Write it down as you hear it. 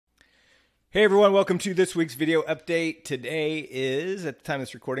Hey everyone, welcome to this week's video update. Today is, at the time of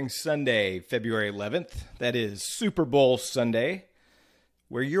this recording, Sunday, February 11th. That is Super Bowl Sunday,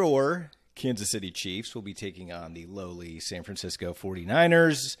 where your Kansas City Chiefs will be taking on the lowly San Francisco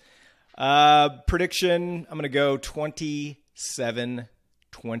 49ers. Prediction, I'm going to go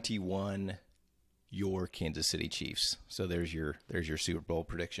 27-21, your Kansas City Chiefs. So there's your Super Bowl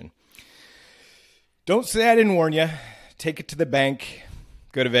prediction. Don't say I didn't warn you. Take it to the bank.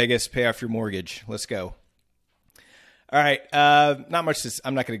 Go to Vegas, pay off your mortgage. Let's go. All right. Not much.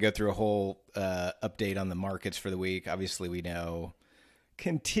 I'm not going to go through a whole update on the markets for the week. Obviously, we know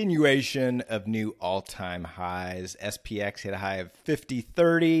continuation of new all-time highs. SPX hit a high of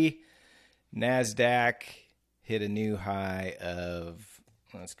 50.30. NASDAQ hit a new high of,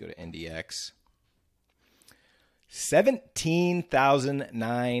 let's go to NDX,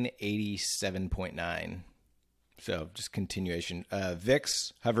 17,987.9. So just continuation.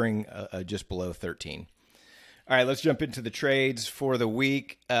 VIX hovering just below 13. All right, let's jump into the trades for the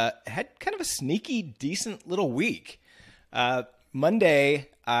week. Had kind of a sneaky, decent little week. Monday,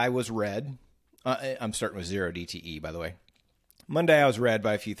 I was red. I'm starting with 0 DTE, by the way. Monday, I was red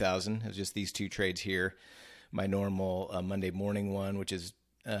by a few thousand. It was just these two trades here. My normal Monday morning one, which is,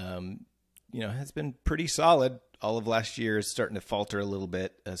 has been pretty solid. All of last year is starting to falter a little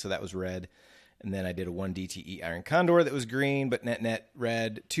bit, so that was red. And then I did a 1 DTE Iron Condor that was green, but net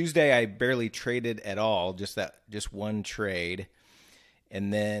red. Tuesday, I barely traded at all, just one trade.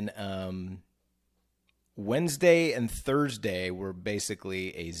 And then Wednesday and Thursday were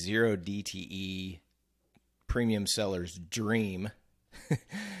basically a 0 DTE premium seller's dream.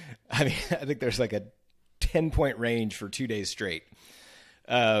 I mean, I think there's like a 10-point range for 2 days straight.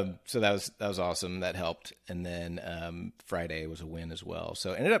 So that was awesome. That helped. And then Friday was a win as well.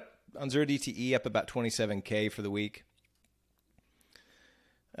 So ended up on 0 DTE up about 27K for the week.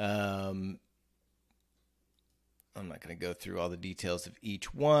 I'm not going to go through all the details of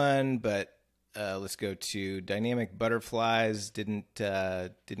each one, but let's go to dynamic butterflies. Didn't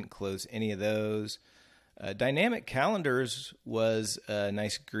close any of those. Dynamic calendars was a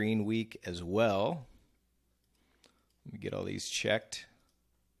nice green week as well. Let me get all these checked.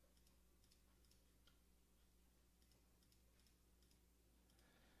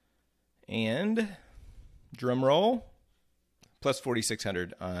 And drum roll, plus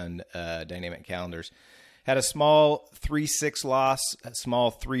 4,600 on dynamic calendars. Had a small 3-6 loss, a small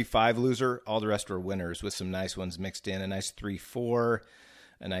 3-5 loser. All the rest were winners with some nice ones mixed in. A nice 3-4,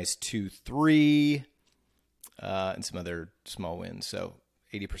 a nice 2-3, and some other small wins. So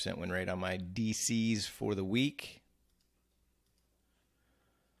 80% win rate on my DCs for the week.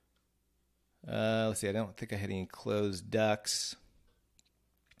 Let's see, I don't think I had any closed ducks.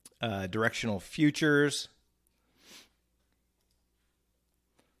 Directional futures.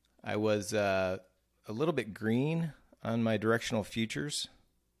 I was a little bit green on my directional futures,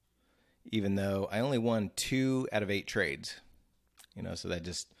 even though I only won 2 out of 8 trades. So that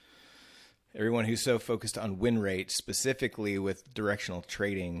just, everyone who's so focused on win rate, specifically with directional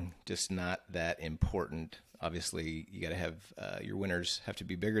trading, just not that important. Obviously, you got to have your winners have to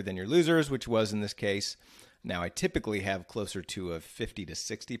be bigger than your losers, which was in this case. Now, I typically have closer to a 50 to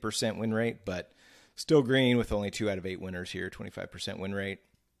 60% win rate, but still green with only 2 out of 8 winners here, 25% win rate.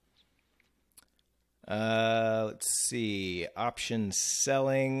 Let's see, option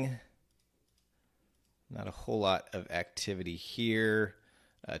selling. Not a whole lot of activity here.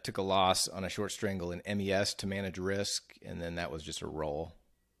 Took a loss on a short strangle in MES to manage risk, and then that was just a roll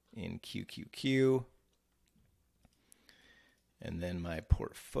in QQQ. And then my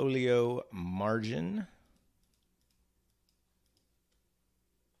portfolio margin.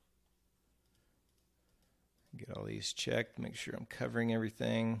 Get all these checked, make sure I'm covering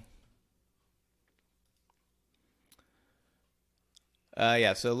everything.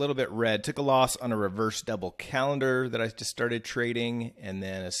 So a little bit red. Took a loss on a reverse double calendar that I just started trading, and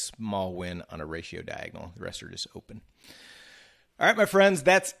then a small win on a ratio diagonal. The rest are just open. All right, my friends,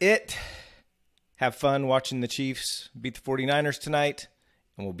 that's it. Have fun watching the Chiefs beat the 49ers tonight,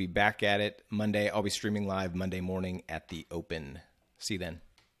 and we'll be back at it Monday. I'll be streaming live Monday morning at the Open. See you then.